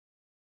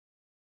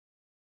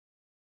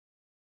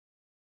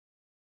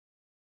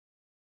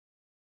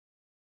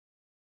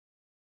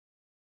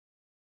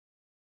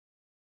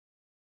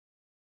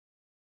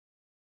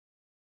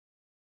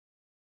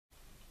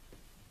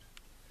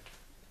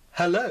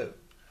Hello,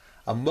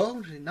 and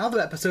welcome to another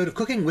episode of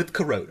Cooking with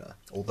Corona.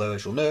 Although,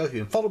 as you'll know, if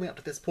you've been following me up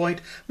to this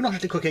point, we're not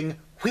actually cooking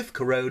with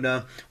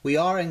Corona. We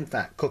are, in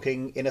fact,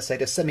 cooking in a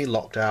state of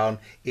semi-lockdown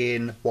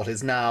in what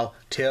is now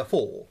Tier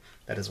 4.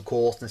 That is, of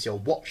course, unless you're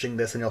watching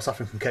this and you're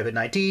suffering from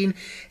COVID-19,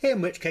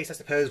 in which case I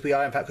suppose we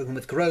are, in fact, cooking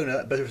with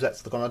Corona, both respects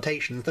to the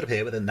connotations that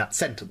appear within that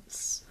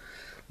sentence.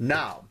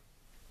 Now,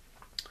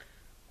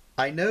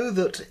 I know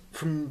that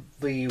from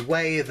the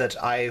way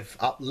that I've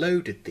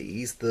uploaded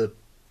these,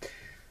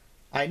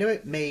 I know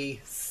it may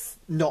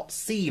not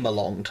seem a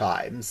long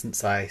time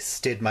since I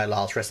did my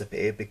last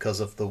recipe because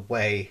of the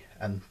way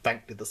and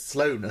frankly the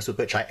slowness with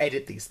which I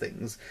edit these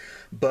things,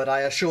 but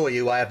I assure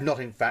you I have not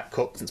in fact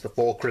cooked since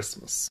before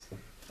Christmas.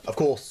 Of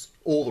course,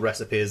 all the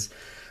recipes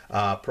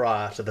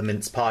prior to the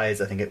mince pies,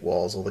 I think it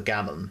was, or the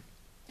gammon,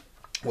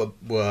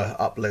 were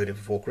uploaded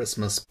before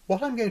Christmas.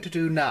 What I'm going to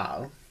do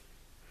now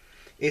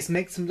is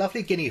make some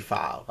lovely guinea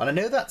fowl, and I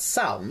know that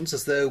sounds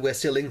as though we're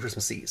still in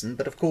Christmas season,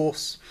 but of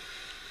course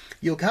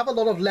you'll have a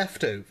lot of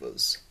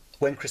leftovers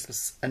when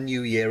Christmas and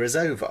New Year is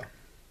over.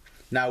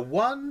 Now,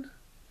 one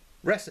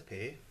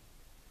recipe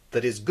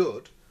that is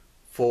good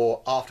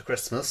for after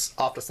Christmas,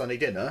 after Sunday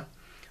dinner,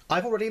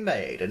 I've already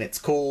made, and it's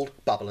called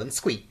Bubble and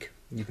Squeak.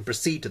 You can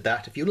proceed to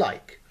that if you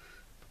like.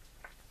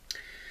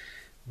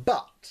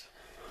 But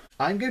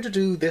I'm going to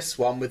do this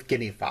one with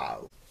guinea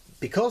fowl.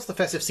 Because the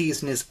festive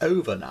season is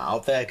over now,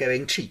 they're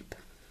going cheap.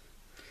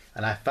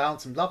 And I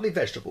found some lovely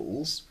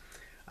vegetables,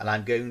 and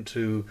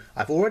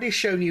I've already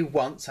shown you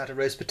once how to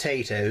roast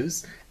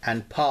potatoes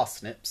and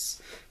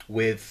parsnips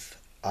with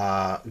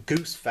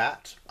goose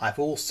fat. I've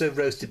also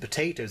roasted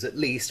potatoes at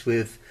least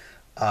with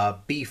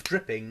beef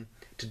dripping.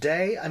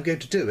 Today I'm going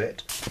to do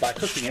it by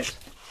cooking it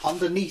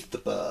underneath the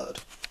bird.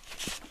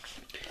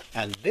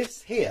 And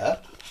this here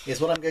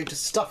is what I'm going to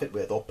stuff it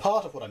with, or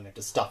part of what I'm going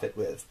to stuff it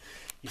with.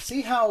 You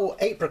see how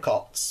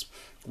apricots,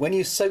 when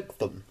you soak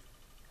them,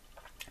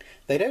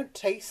 they don't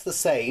taste the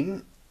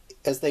same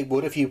as they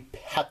would if you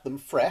had them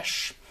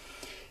fresh.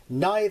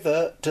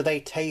 Neither do they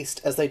taste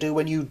as they do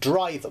when you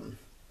dry them.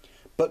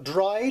 But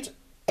dried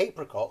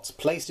apricots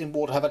placed in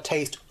water have a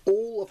taste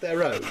all of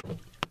their own.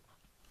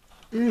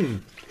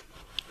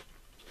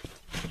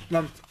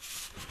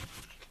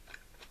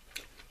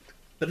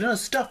 But in a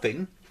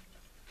stuffing,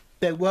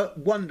 they work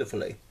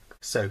wonderfully.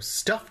 So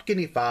stuffed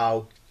guinea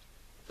fowl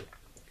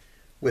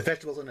with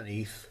vegetables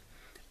underneath,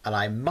 and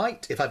I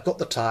might, if I've got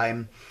the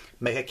time,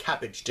 make a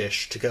cabbage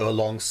dish to go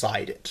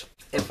alongside it.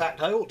 In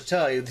fact, I ought to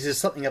tell you, this is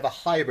something of a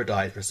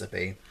hybridised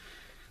recipe.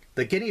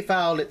 The guinea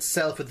fowl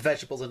itself with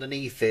vegetables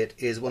underneath it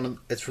it's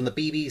from the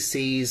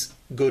BBC's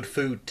Good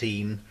Food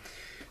team.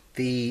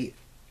 The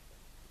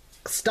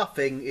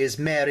stuffing is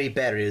Mary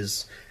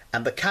Berries,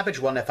 and the cabbage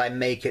one, if I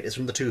make it, is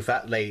from the Two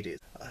Fat Ladies.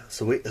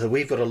 So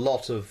we've got a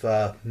lot of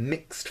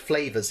mixed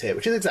flavours here,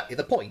 which is exactly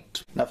the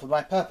point. Now, for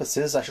my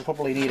purposes, I shall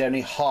probably need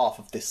only half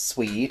of this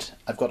swede.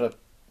 I've got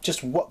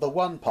just the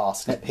one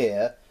parsnip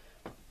here,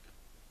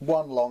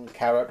 one long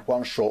carrot,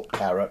 one short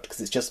carrot, because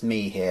it's just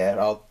me here.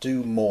 I'll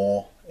do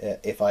more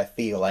if I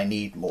feel I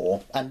need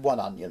more, and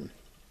one onion.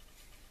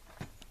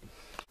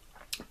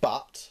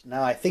 But,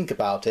 now I think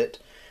about it,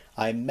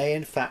 I may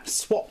in fact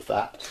swap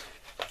that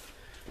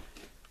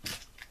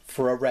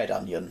for a red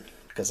onion,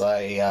 because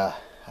I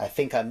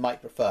think I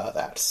might prefer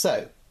that.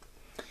 So,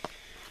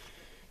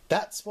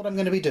 that's what I'm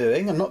going to be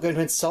doing. I'm not going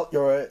to insult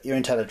your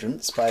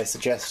intelligence by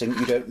suggesting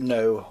you don't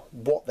know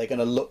what they're going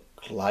to look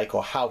like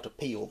or how to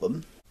peel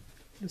them.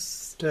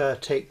 Just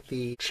take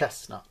the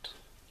chestnut,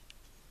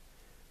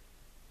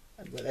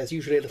 and there's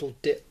usually a little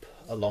dip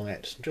along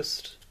it.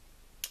 Just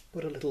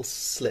put a little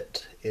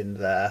slit in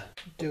there.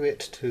 Do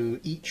it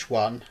to each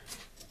one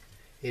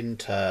in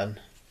turn.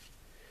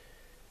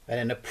 And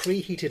in a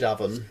preheated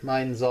oven,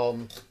 mine's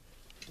on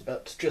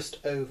at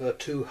just over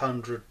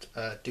 200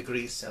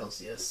 degrees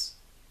Celsius.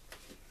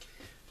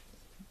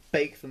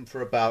 Bake them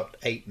for about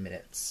 8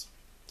 minutes.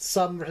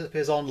 Some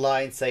recipes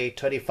online say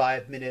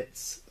 25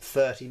 minutes,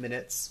 30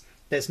 minutes.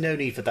 There's no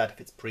need for that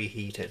if it's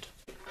preheated.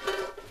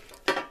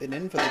 Been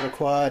in for the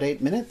required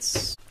 8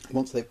 minutes.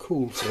 Once they've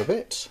cooled for a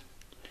bit,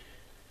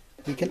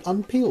 we can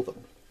unpeel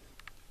them.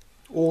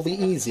 All the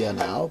easier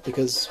now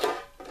because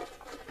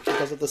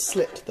of the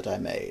slit that I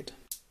made.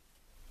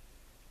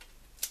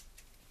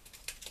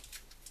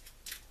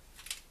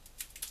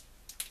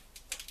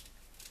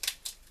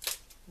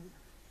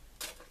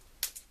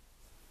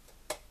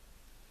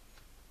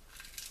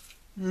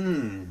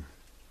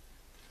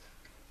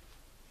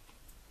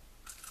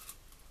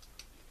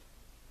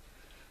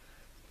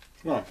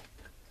 Well,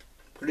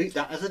 we'll eat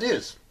that as it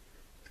is.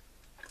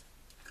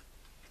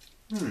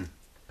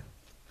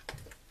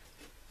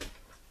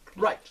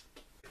 Right.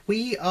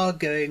 We are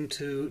going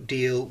to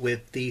deal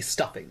with the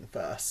stuffing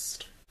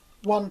first.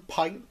 1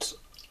 pint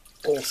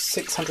or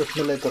 600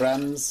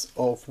 milligrams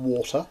of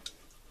water.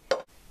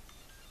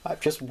 I've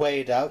just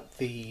weighed out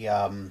the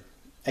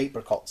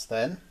apricots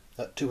then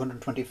at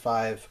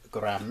 225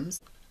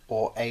 grams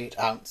or 8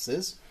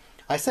 ounces.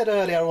 I said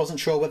earlier I wasn't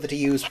sure whether to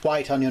use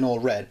white onion or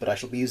red, but I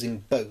shall be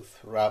using both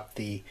throughout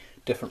the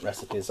different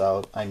recipes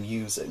I'm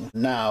using.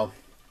 Now,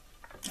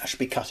 I should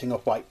be cutting a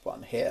white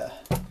one here.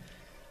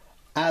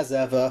 As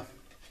ever,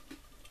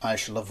 I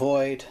shall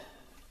avoid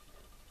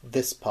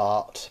this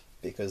part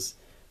because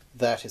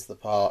that is the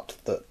part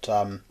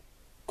that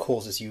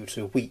causes you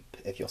to weep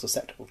if you're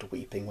susceptible to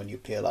weeping when you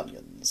peel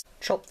onions.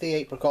 Chop the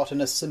apricot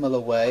in a similar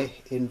way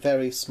in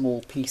very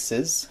small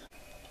pieces.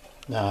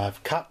 Now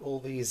I've cut all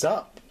these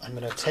up, I'm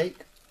going to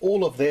take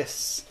all of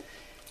this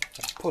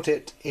and put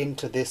it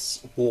into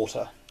this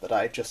water that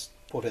I just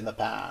put in the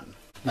pan.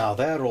 Now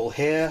they're all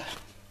here,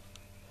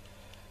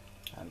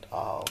 and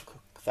I'll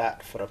cook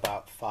that for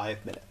about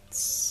 5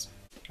 minutes.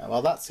 Now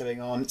while that's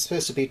going on, it's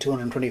supposed to be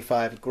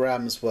 225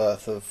 grams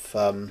worth of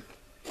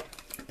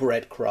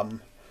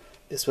breadcrumb.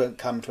 This won't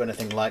come to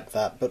anything like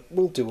that, but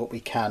we'll do what we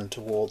can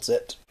towards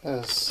it.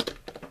 There's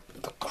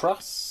the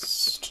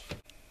crust.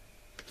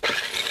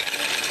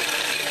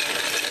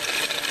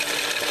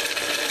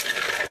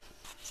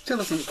 Still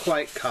doesn't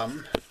quite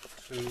come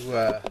to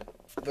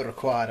the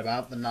required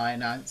amount, the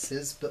 9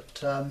 ounces,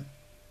 but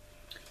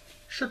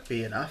should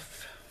be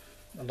enough,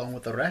 along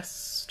with the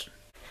rest.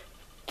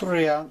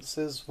 3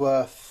 ounces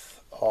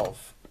worth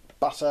of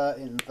butter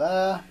in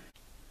there.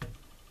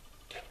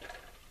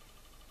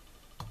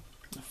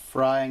 A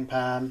frying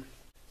pan.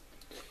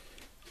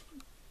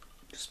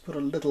 Just put a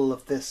little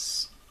of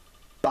this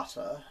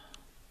butter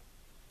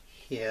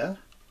here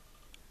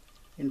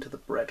into the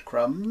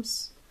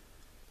breadcrumbs.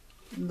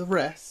 And the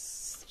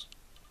rest,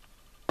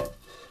 I'm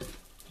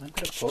going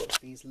to put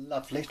these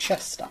lovely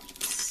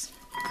chestnuts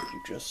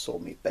you just saw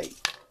me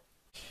bake.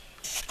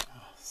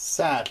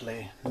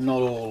 Sadly,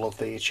 not all of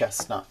the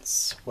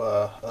chestnuts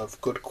were of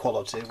good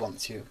quality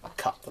once you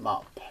cut them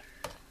up,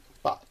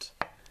 but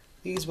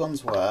these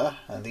ones were,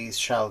 and these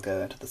shall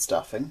go into the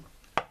stuffing.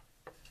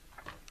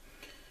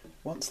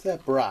 Once they're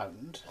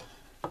browned,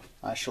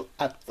 I shall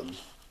add them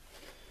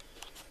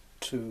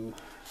to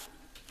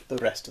the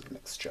rest of the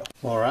mixture.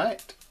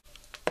 Alright.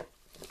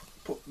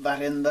 Put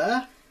that in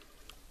there,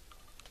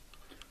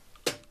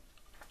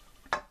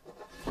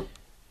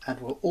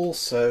 and we'll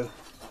also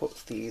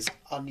put these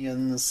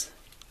onions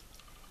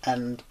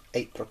and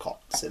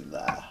apricots in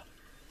there.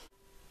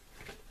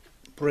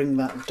 Bring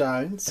that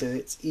down so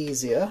it's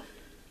easier.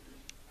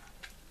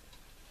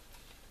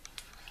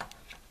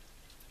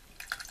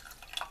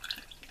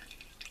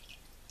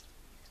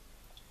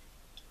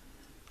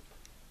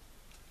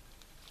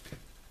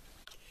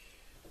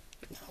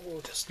 Now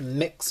we'll just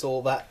mix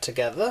all that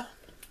together.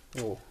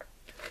 Oh,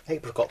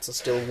 apricots are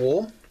still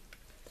warm.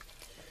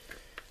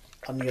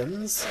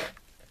 Onions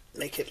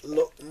make it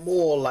look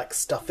more like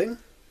stuffing.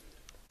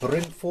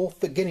 Bring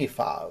forth the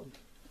guineafowl.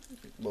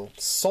 We'll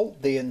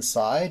salt the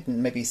inside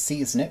and maybe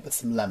season it with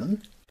some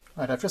lemon.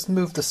 Right, I've just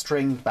moved the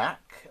string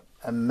back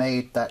and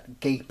made that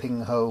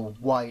gaping hole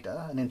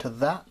wider, and into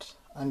that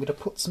I'm going to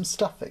put some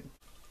stuffing.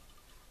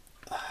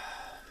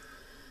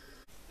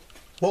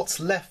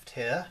 What's left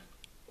here,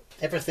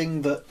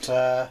 everything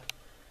that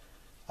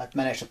I've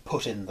managed to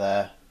put in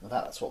there,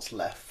 that's what's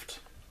left.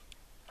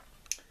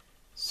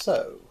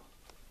 So,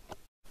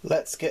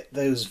 let's get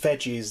those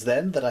veggies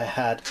then that I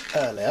had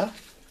earlier.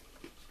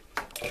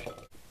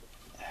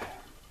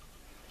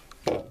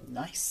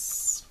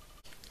 Nice.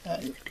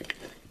 And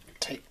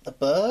take the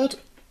bird,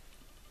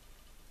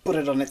 put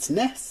it on its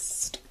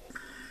nest.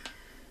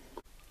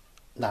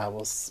 Now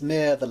we'll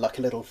smear the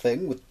lucky little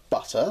thing with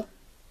butter.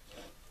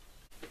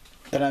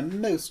 Then a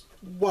most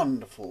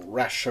wonderful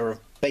rasher of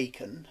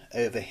bacon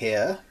over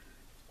here.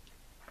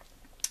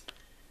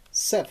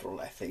 Several,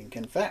 I think,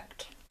 in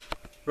fact.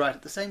 Right,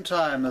 at the same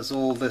time as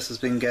all this has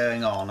been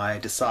going on, I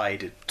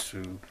decided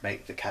to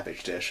make the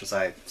cabbage dish as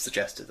I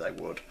suggested I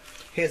would.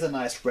 Here's a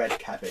nice red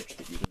cabbage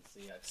that you can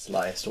see I've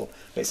sliced, or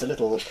it's a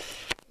little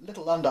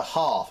under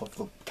half of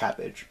the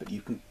cabbage, but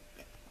you can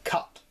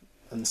cut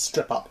and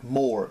strip up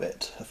more of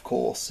it, of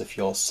course, if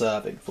you're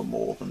serving for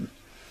more than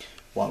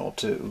one or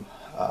two,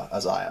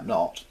 as I am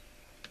not.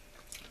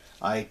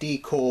 I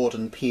decored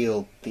and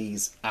peeled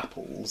these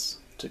apples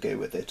to go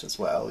with it as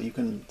well. You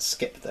can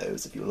skip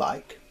those if you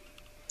like.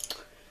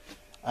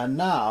 And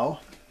now,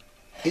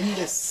 in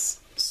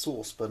this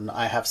saucepan,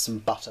 I have some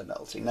butter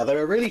melting. Now, there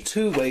are really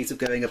two ways of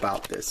going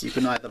about this. You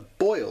can either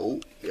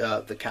boil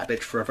the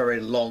cabbage for a very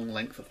long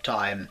length of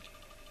time,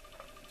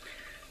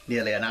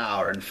 nearly an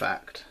hour in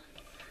fact,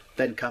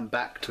 then come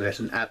back to it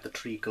and add the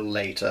treacle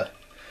later.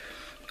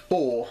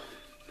 Or,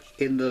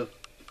 in the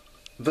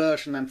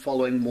version I'm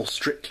following more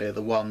strictly,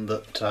 the one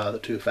that the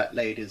two fat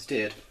ladies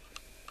did,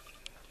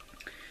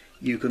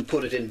 you can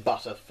put it in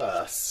butter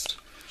first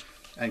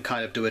and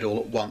kind of do it all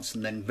at once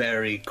and then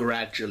very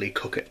gradually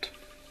cook it.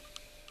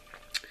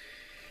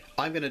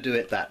 I'm going to do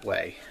it that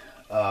way.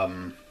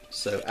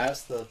 So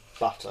as the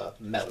butter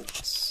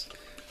melts,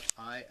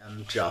 I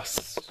am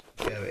just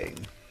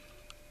going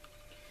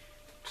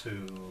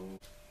to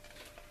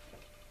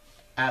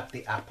add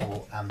the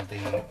apple and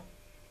the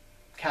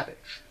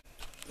cabbage.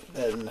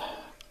 Then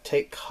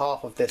take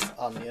half of this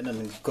onion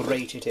and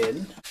grate it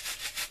in,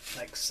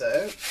 like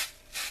so.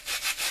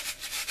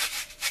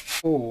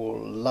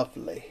 Oh,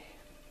 lovely.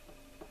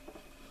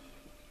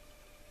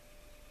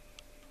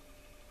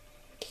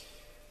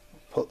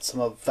 put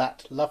some of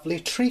that lovely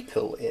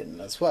treacle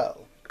in as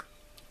well.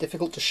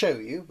 Difficult to show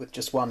you with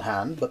just one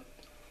hand, but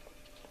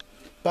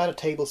about a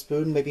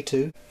tablespoon, maybe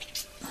two.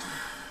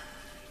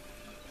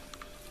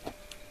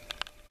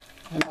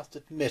 I must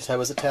admit I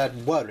was a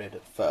tad worried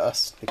at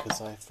first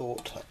because I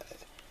thought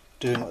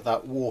doing it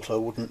without water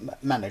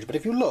wouldn't manage. But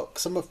if you look,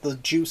 some of the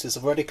juices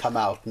have already come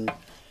out and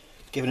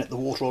given it the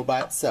water all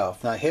by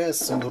itself. Now here's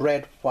some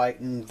red, white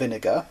and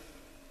vinegar.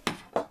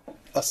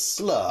 A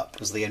slurp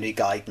was the only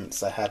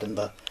guidance I had in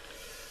the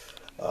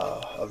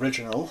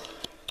original.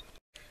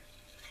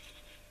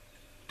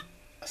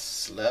 A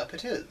slurp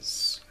it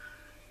is.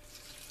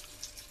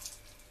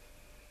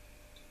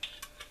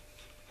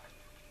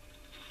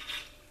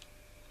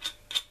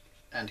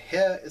 And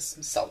here is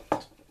some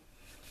salt.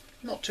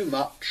 Not too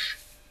much,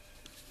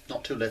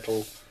 not too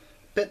little,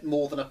 a bit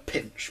more than a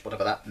pinch,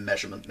 whatever that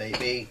measurement may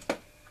be.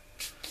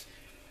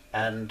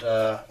 And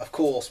of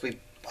course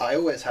I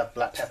always have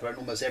black pepper in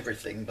almost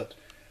everything, but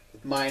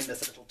with mine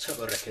there's a little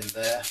turmeric in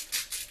there,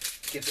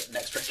 gives it an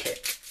extra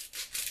kick.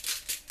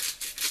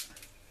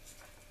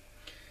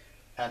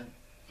 And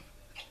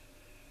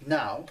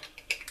now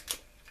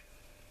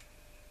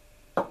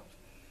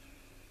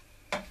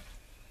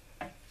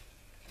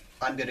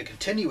I'm going to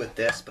continue with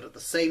this, but at the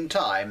same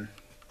time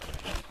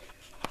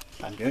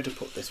I'm going to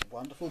put this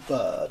wonderful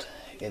bird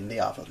in the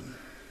oven.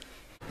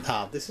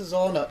 Now this is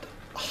on at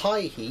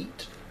high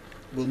heat.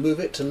 We'll move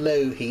it to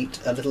low heat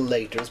a little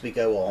later as we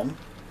go on.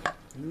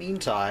 In the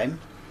meantime,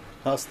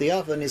 whilst the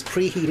oven is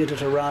preheated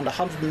at around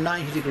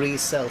 190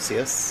 degrees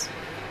Celsius,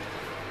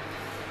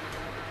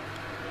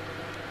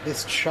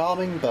 this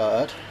charming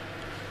bird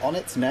on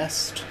its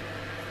nest,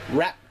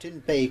 wrapped in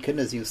bacon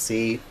as you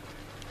see,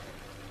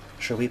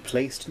 shall be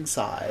placed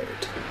inside.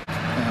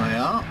 There we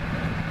are.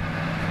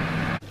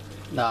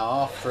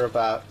 Now after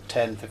about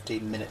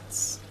 10-15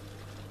 minutes,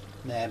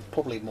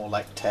 probably more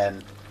like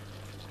 10,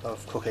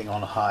 of cooking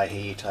on high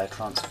heat, I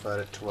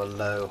transferred it to a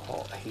low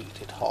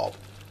heated hob.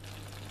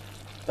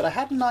 But I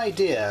had an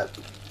idea.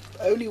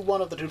 Only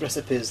one of the two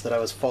recipes that I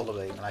was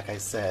following, like I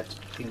said,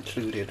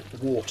 included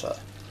water.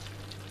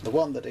 The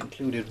one that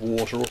included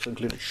water also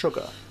included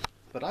sugar.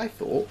 But I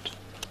thought,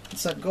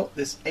 since I've got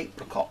this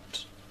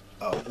apricot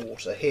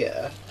water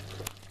here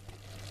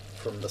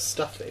from the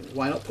stuffing,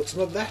 why not put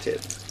some of that in?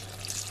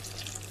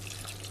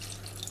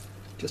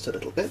 Just a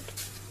little bit.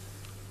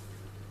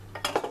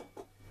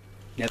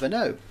 Never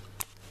know.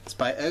 It's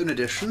my own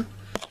addition.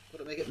 Got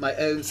to make it my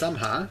own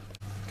somehow.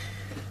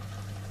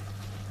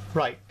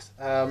 Right,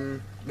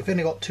 we've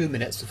only got 2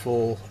 minutes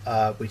before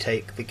we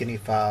take the guinea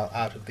fowl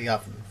out of the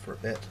oven for a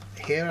bit.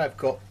 Here I've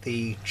got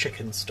the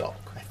chicken stock.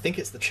 I think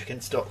it's the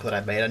chicken stock that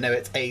I made. I know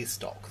it's a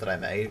stock that I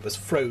made. It was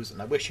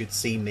frozen. I wish you'd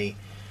seen me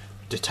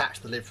detach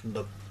the lid from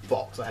the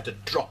box. I had to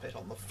drop it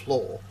on the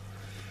floor.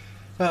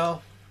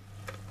 Well,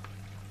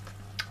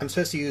 I'm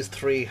supposed to use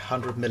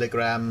 300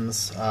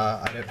 milligrams.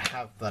 I don't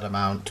have that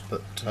amount,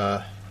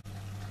 but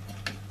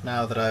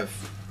now that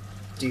I've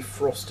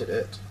defrosted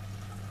it,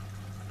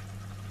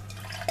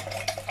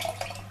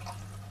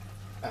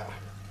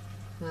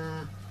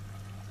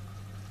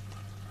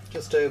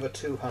 just over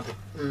 200,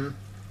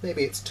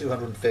 maybe it's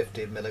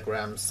 250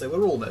 milligrams, so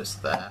we're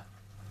almost there.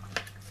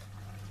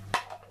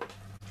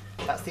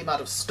 That's the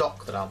amount of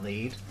stock that I'll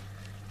need.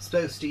 I'm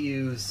supposed to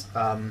use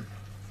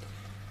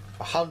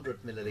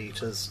 100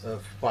 millilitres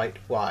of white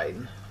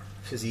wine.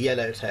 This is a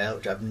yellowtail,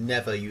 which I've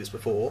never used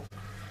before.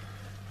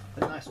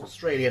 A nice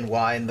Australian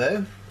wine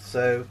though,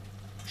 so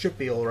should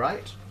be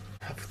alright.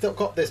 I've still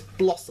got this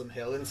Blossom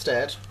Hill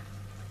instead.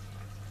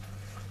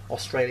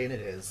 Australian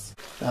it is.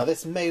 Now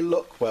this may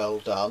look well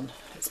done.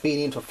 It's been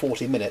in for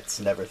 40 minutes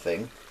and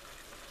everything,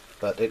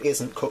 but it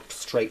isn't cooked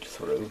straight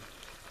through. You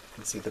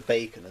can see the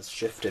bacon has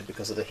shifted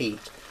because of the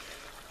heat.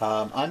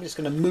 I'm just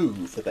going to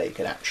move the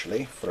bacon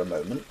actually for a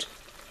moment.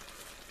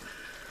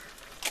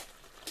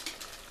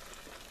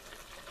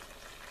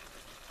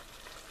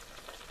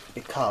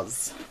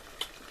 Because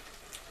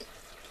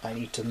I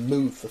need to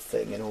move the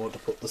thing in order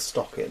to put the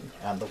stock in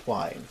and the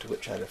wine to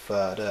which I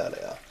referred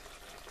earlier.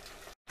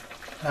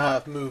 Now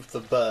I've moved the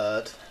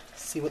bird.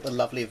 See what the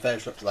lovely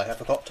veg looks like. I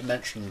forgot to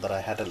mention that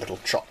I had a little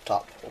chopped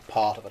up, or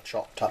part of a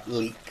chopped up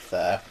leek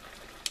there.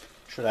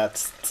 Should add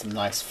some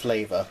nice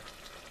flavour.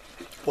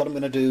 What I'm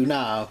going to do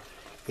now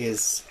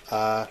is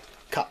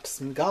cut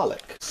some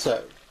garlic.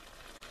 So,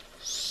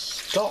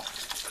 stock,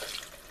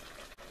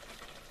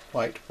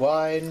 white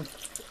wine.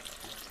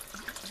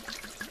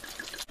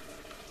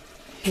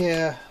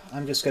 Here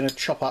I'm just going to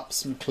chop up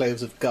some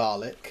cloves of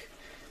garlic.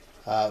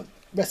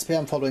 Recipe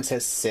I'm following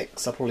says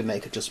 6, I'll probably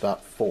make it just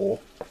about 4.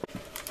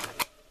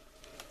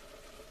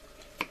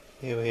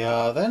 Here we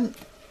are then.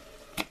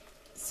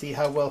 See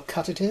how well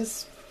cut it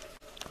is?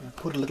 I'll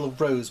put a little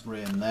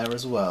rosemary in there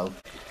as well.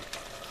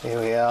 Here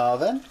we are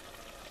then.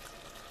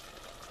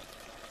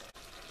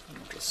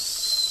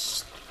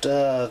 Just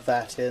stir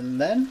that in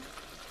then.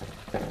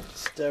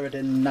 Stir it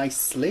in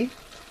nicely.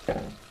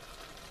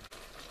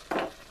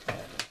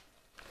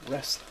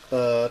 rest the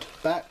bird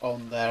back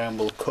on there and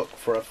we'll cook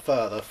for a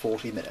further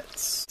 40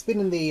 minutes. It's been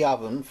in the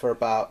oven for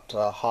about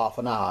half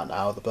an hour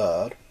now, the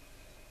bird.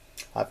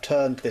 I've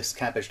turned this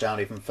cabbage down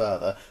even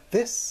further.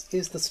 This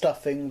is the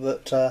stuffing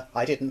that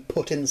I didn't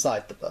put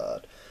inside the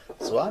bird.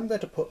 So I'm going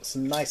to put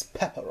some nice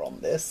pepper on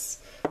this,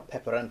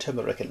 pepper and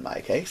turmeric in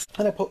my case,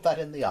 and I put that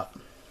in the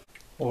oven.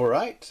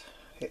 Alright,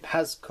 it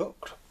has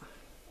cooked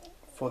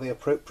for the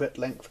appropriate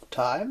length of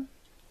time.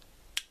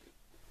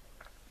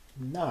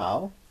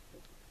 Now,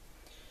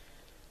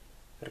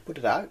 I'm going to put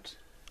it out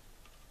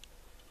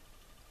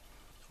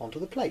onto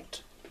the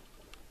plate.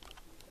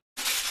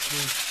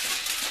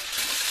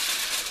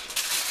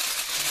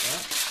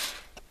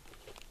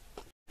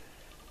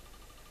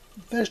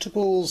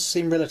 Vegetables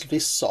seem relatively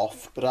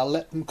soft, but I'll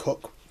let them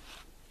cook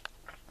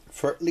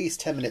for at least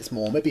 10 minutes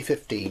more, maybe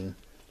 15.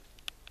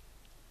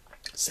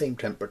 Same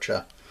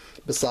temperature.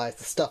 Besides,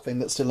 the stuffing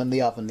that's still in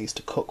the oven needs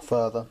to cook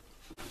further.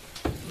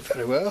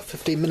 Very well,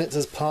 15 minutes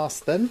has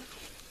passed then.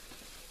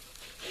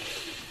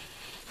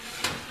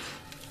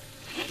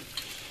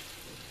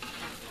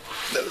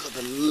 Those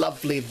are the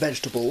lovely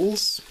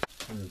vegetables.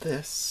 And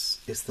this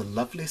is the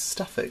lovely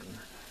stuffing.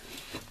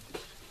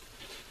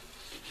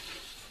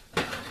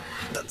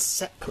 That's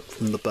separate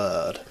from the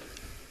bird.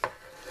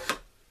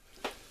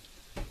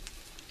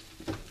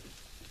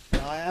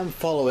 I am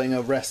following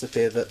a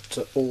recipe that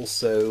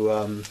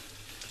also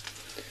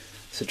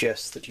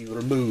suggests that you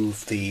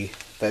remove the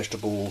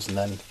vegetables and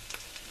then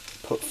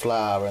put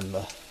flour in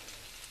the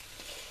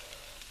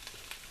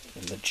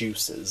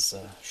juices.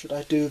 Should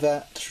I do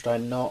that? Should I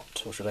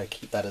not? Or should I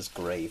keep that as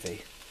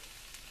gravy?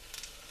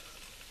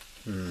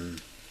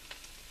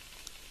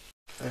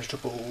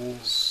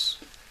 Vegetables.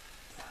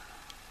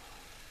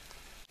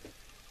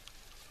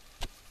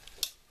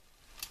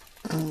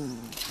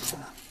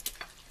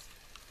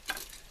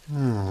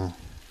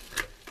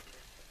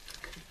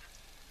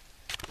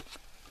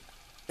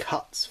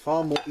 Cuts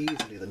far more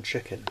easily than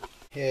chicken.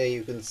 Here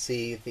you can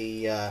see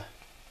the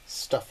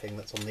stuffing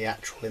that's on the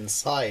actual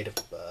inside of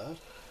the bird.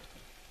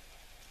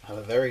 Have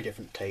a very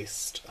different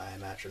taste, I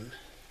imagine,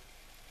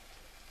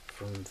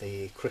 from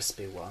the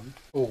crispy one.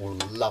 Oh,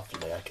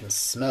 lovely! I can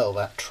smell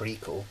that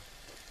treacle.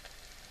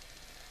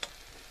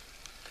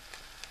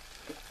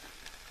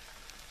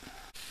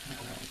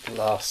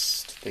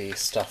 Blast the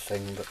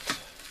stuffing that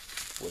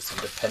was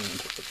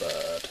independent of the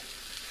bird.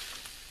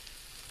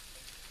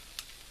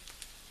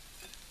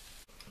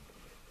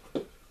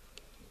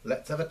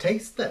 Let's have a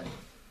taste then.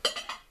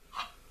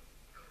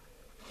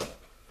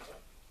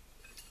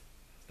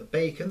 The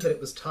bacon that it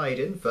was tied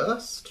in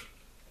first.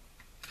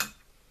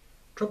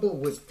 Trouble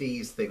with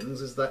these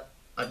things is that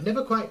I've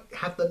never quite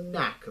had the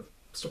knack of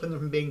stopping them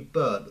from being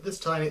burned, but this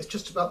time it's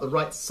just about the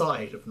right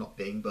side of not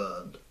being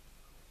burned.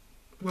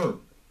 Good.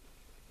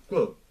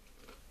 Good.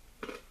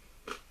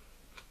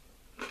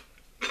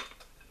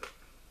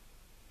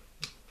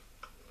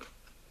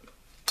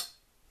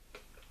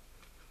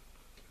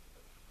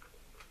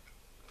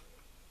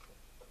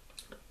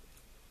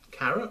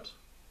 Carrot,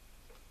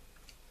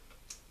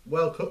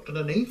 well cooked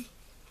underneath.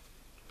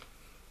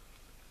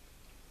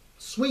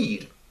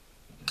 Swede,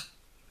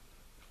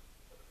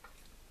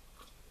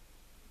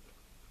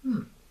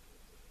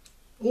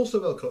 also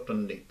well cooked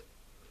underneath.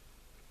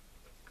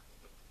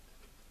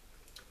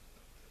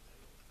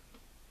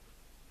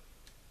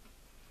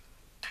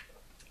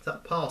 Is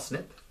that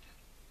parsnip?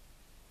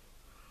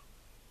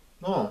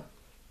 Oh,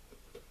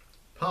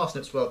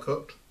 parsnip's well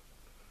cooked.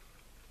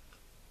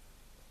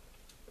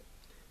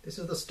 This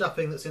is the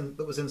stuffing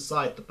that was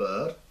inside the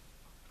bird.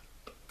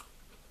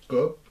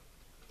 Good.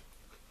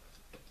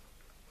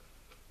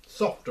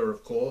 Softer,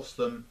 of course,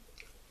 than...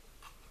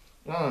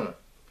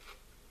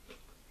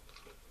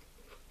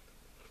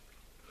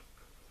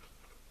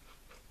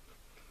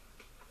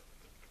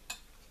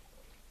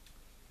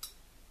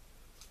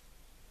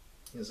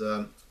 There's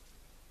a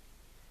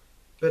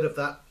bit of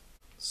that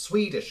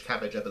Swedish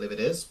cabbage, I believe it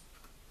is.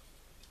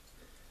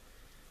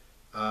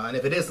 And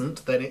if it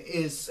isn't, then it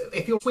is...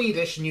 If you're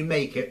Swedish and you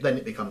make it, then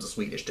it becomes a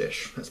Swedish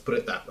dish. Let's put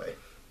it that way.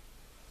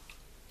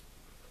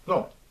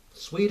 Well,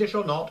 Swedish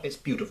or not, it's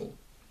beautiful.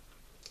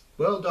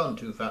 Well done,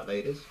 two fat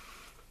ladies.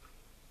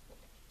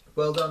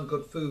 Well done,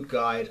 Good Food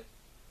Guide.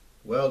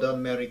 Well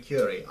done, Mary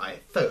Curie. I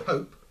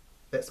hope.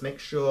 Let's make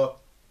sure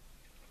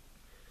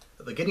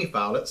that the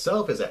guineafowl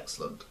itself is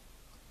excellent.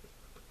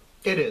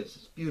 It is.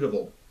 It's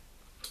beautiful.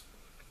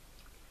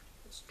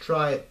 Let's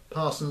try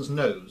Parson's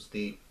nose,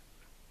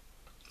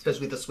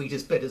 especially the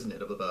sweetest bit, isn't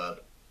it, of the bird?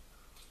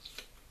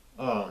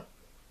 Oh.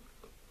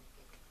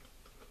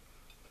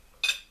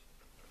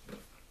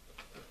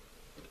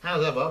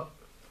 As ever,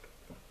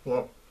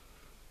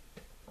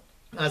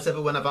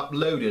 when I've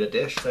uploaded a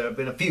dish, there have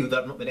been a few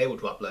that I've not been able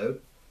to upload.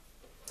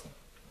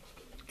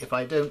 If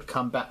I don't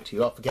come back to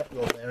you, I'll forget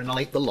you're there and I'll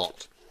eat the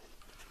lot.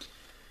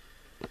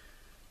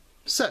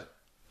 So,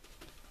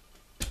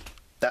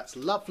 that's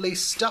lovely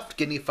stuffed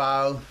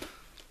guineafowl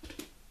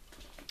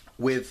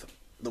with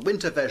the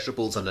winter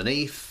vegetables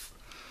underneath.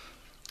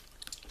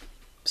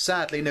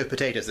 Sadly, no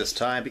potatoes this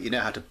time, but you know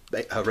how to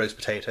roast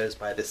potatoes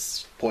by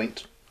this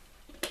point.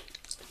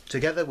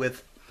 together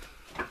with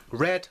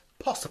red,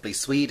 possibly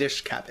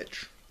Swedish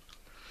cabbage,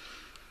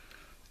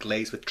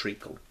 glazed with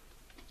treacle.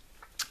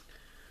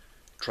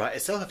 Try it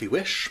yourself if you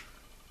wish,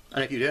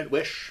 and if you don't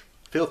wish,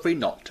 feel free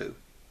not to.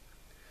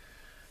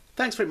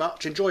 Thanks very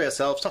much, enjoy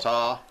yourselves,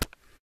 ta-ta!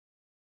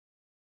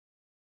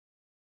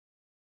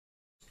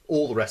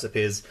 All the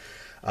recipes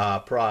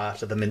prior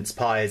to the mince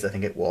pies, I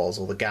think it was,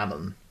 or the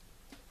gammon,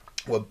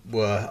 were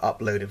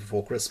uploaded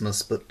before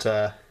Christmas,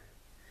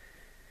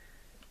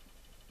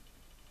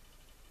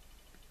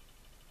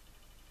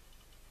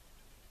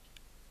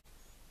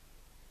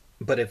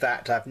 but in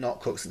fact I've not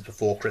cooked since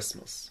before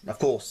Christmas. Of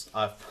course,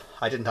 I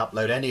didn't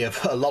upload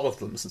a lot of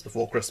them since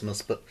before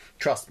Christmas, but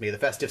trust me, the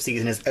festive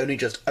season is only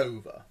just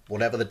over,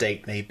 whatever the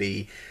date may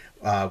be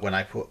when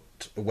I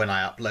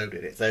upload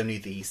it. It's only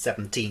the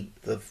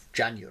 17th of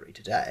January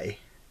today,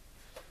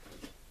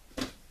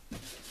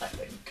 I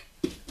think.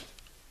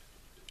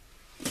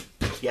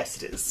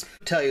 Yes, it is.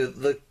 I'll tell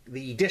you,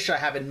 the dish I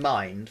have in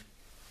mind,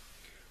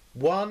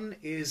 one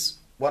is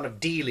one of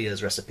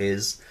Delia's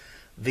recipes.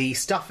 The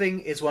stuffing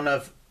is one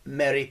of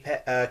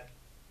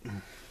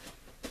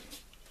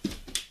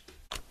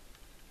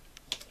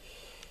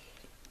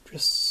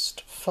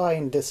just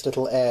find this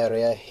little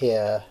area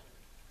here,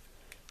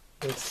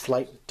 with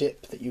slight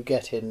dip that you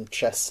get in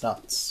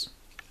chestnuts,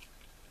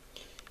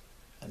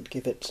 and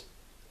give it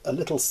a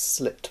little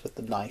slit with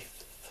the knife.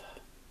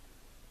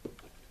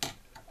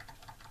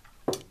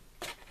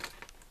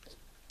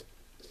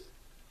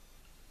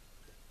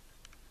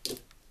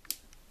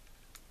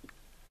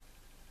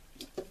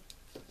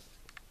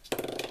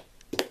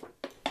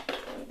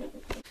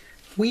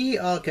 We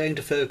are going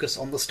to focus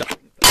on the stuffing.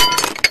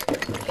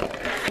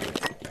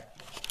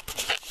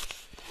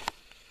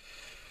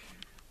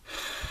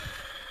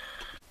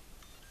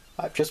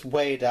 I've just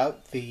weighed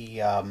out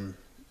the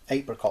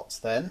apricots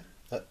then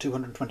at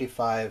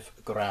 225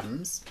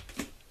 grams.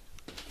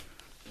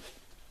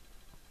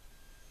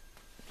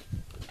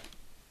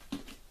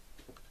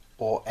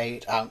 Or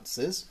 8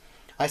 ounces.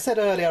 I said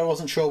earlier I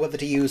wasn't sure whether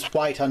to use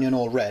white onion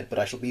or red, but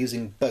I shall be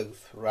using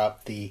both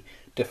throughout the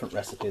different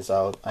recipes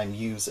I'm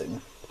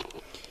using.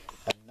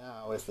 And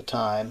now is the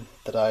time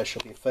that I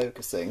shall be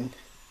focusing.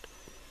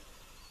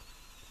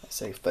 I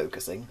say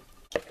focusing.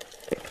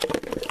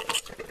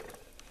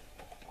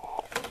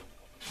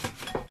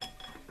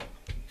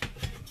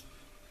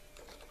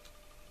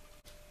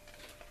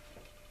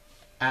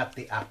 Add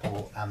the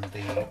apple and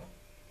the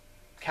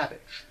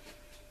cabbage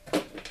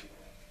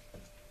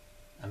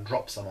and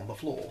drop some on the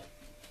floor.